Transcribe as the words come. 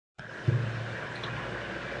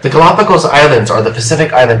The Galapagos Islands are the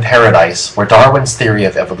Pacific Island paradise where Darwin's theory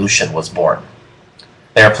of evolution was born.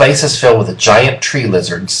 They are places filled with giant tree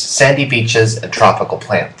lizards, sandy beaches, and tropical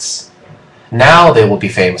plants. Now they will be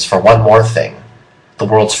famous for one more thing: the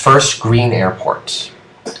world's first green airport.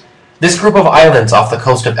 This group of islands off the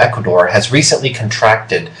coast of Ecuador has recently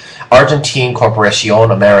contracted Argentine Corporación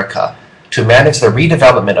América to manage the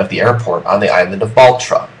redevelopment of the airport on the island of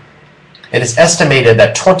Baltra. It is estimated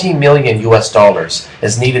that $20 million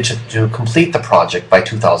is needed to complete the project by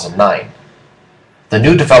 2009. The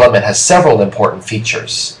new development has several important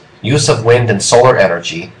features: use of wind and solar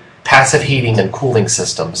energy, passive heating and cooling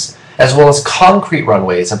systems, as well as concrete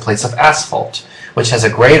runways in place of asphalt, which has a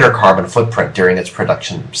greater carbon footprint during its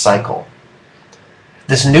production cycle.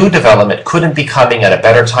 This new development couldn't be coming at a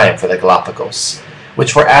better time for the Galapagos,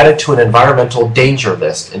 which were added to an environmental danger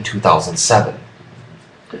list in 2007.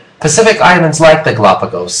 Pacific islands like the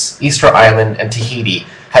Galapagos, Easter Island, and Tahiti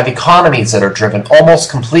have economies that are driven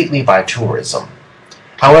almost completely by tourism.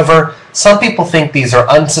 However, some people think these are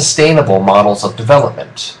unsustainable models of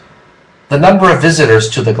development. The number of visitors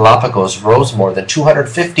to the Galapagos rose more than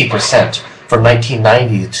 250% from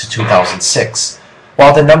 1990 to 2006,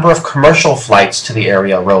 while the number of commercial flights to the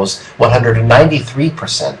area rose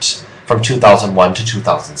 193% from 2001 to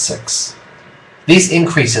 2006. These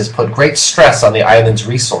increases put great stress on the island's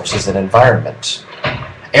resources and environment.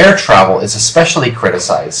 Air travel is especially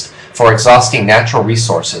criticized for exhausting natural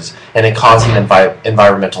resources and causing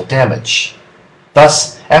environmental damage.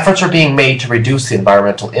 Thus, efforts are being made to reduce the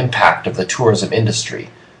environmental impact of the tourism industry.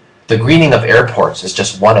 The greening of airports is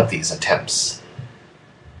just one of these attempts.